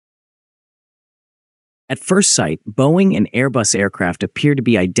At first sight, Boeing and Airbus aircraft appear to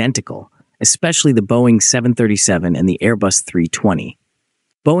be identical, especially the Boeing 737 and the Airbus A320.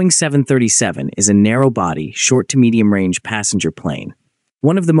 Boeing 737 is a narrow-body, short to medium-range passenger plane,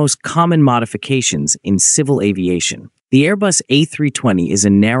 one of the most common modifications in civil aviation. The Airbus A320 is a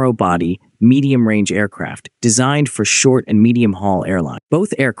narrow-body, medium-range aircraft designed for short and medium-haul airlines.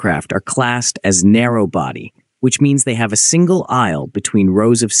 Both aircraft are classed as narrow-body, which means they have a single aisle between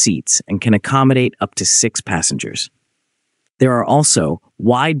rows of seats and can accommodate up to 6 passengers. There are also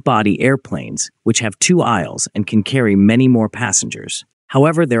wide-body airplanes, which have 2 aisles and can carry many more passengers.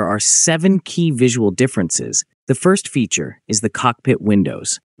 However, there are 7 key visual differences. The first feature is the cockpit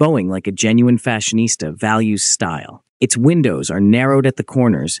windows. Boeing, like a genuine fashionista, values style. Its windows are narrowed at the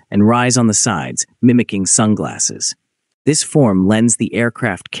corners and rise on the sides, mimicking sunglasses. This form lends the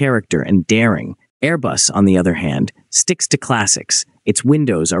aircraft character and daring. Airbus, on the other hand, sticks to classics. Its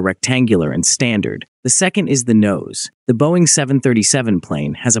windows are rectangular and standard. The second is the nose. The Boeing 737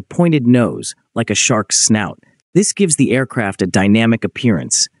 plane has a pointed nose, like a shark's snout. This gives the aircraft a dynamic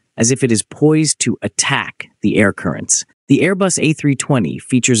appearance, as if it is poised to attack the air currents. The Airbus A320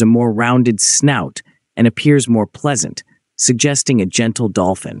 features a more rounded snout and appears more pleasant, suggesting a gentle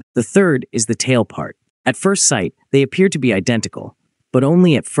dolphin. The third is the tail part. At first sight, they appear to be identical, but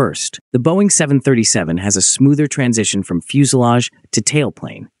only at first. The Boeing 737 has a smoother transition from fuselage to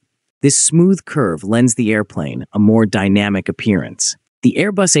tailplane. This smooth curve lends the airplane a more dynamic appearance. The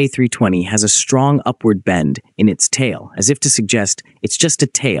Airbus A320 has a strong upward bend in its tail, as if to suggest it's just a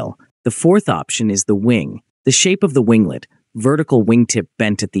tail. The fourth option is the wing. The shape of the winglet, vertical wingtip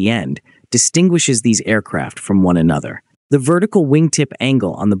bent at the end, distinguishes these aircraft from one another. The vertical wingtip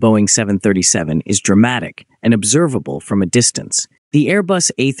angle on the Boeing 737 is dramatic and observable from a distance. The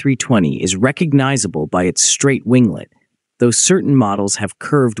Airbus A320 is recognizable by its straight winglet, though certain models have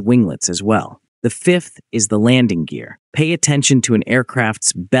curved winglets as well. The fifth is the landing gear. Pay attention to an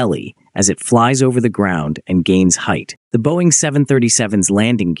aircraft's belly as it flies over the ground and gains height. The Boeing 737's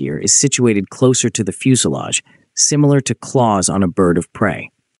landing gear is situated closer to the fuselage, similar to claws on a bird of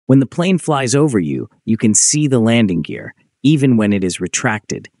prey. When the plane flies over you, you can see the landing gear, even when it is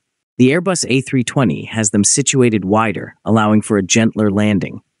retracted. The Airbus A320 has them situated wider, allowing for a gentler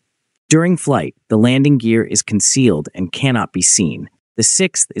landing. During flight, the landing gear is concealed and cannot be seen. The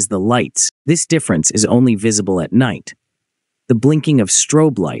sixth is the lights. This difference is only visible at night. The blinking of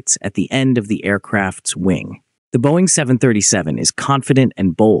strobe lights at the end of the aircraft's wing. The Boeing 737 is confident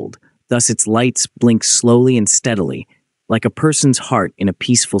and bold, thus its lights blink slowly and steadily, like a person's heart in a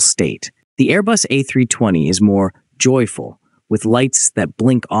peaceful state. The Airbus A320 is more joyful, with lights that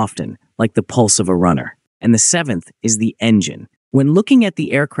blink often, like the pulse of a runner. And the seventh is the engine. When looking at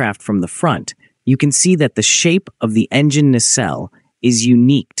the aircraft from the front, you can see that the shape of the engine nacelle is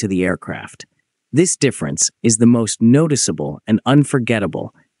unique to the aircraft. This difference is the most noticeable and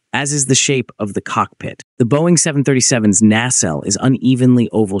unforgettable, as is the shape of the cockpit. The Boeing 737's nacelle is unevenly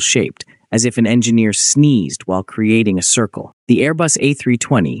oval-shaped, as if an engineer sneezed while creating a circle. The Airbus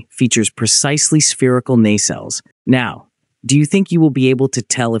A320 features precisely spherical nacelles. Now, do you think you will be able to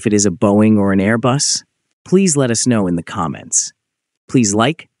tell if it is a Boeing or an Airbus? Please let us know in the comments. Please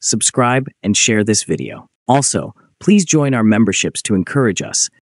like, subscribe, and share this video. Also, please join our memberships to encourage us.